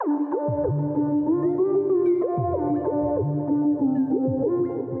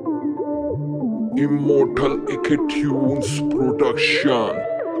Immortal Tunes Production.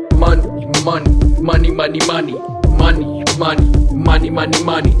 Money, money, money, money, money, money, money, money, money,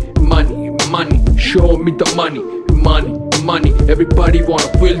 money, money, money. Show me the money, money, money. Everybody wanna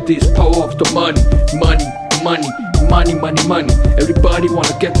feel this power of the money, money, money, money, money, money. Everybody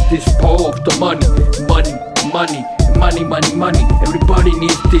wanna get this power of the money, money, money, money, money, money. Everybody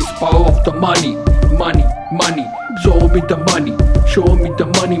needs this power of the money, money, money. Show me the money, show me the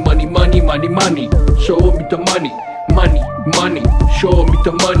money, money, money, money, money. Show me the money, money, money. Show me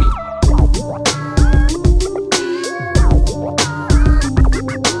the money.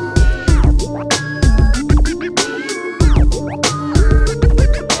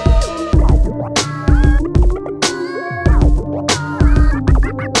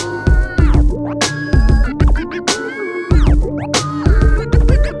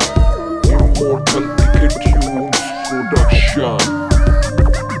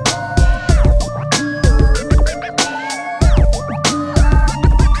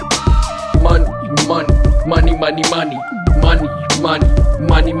 Money, money, money, money, money,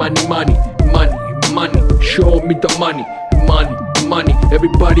 money, money, money, money, money. Show me the money, money, money.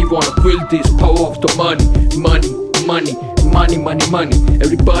 Everybody wanna feel this power of the money, money, money, money, money, money.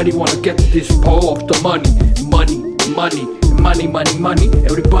 Everybody wanna get this power of the money, money, money, money, money, money.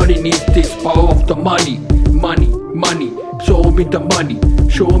 Everybody needs this power of the money, money, money. Show me the money,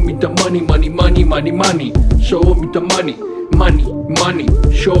 show me the money, money, money, money, money. Show me the money, money, money.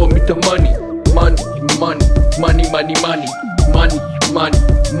 Show me the money. Money, money, money, money, money, money, money,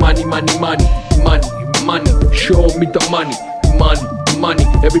 money, money, money, money, money. Show me the money, money, money.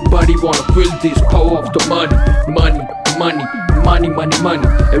 Everybody wanna feel this power of the money, money, money, money, money, money.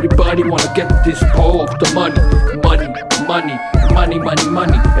 Everybody wanna get this power of the money, money, money, money, money,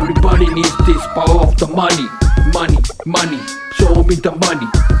 money. Everybody needs this power of the money, money, money. Show me the money,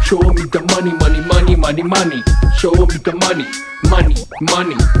 show me the money, money, money, money, money. Show me the money, money,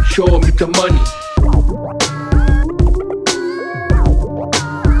 money. Show me the money.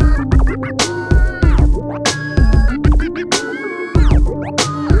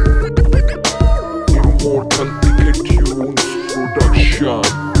 Immortal Tunes Production.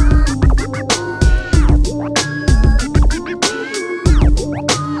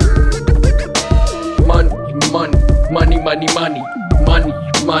 Money, money, money, money, money,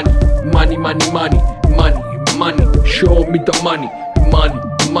 money, money, money, money, money, money. Show me the money, money,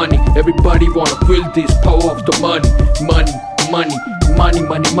 money. Everybody wanna feel this power of the money, money, money, money,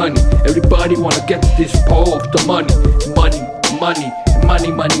 money, money. Everybody wanna get this power of the money, money, money,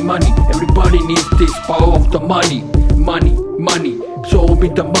 money, money, money. Everybody needs this power of the money, money, money. Show me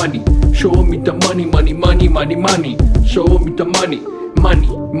the money, show me the money, money, money, money, money. Show me the money, money,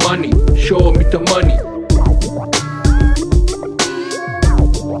 money. Show me the money.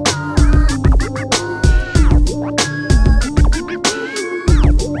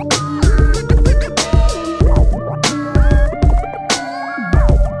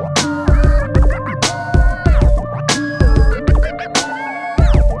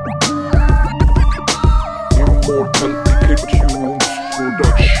 Immortal Tunes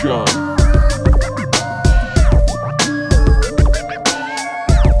Production.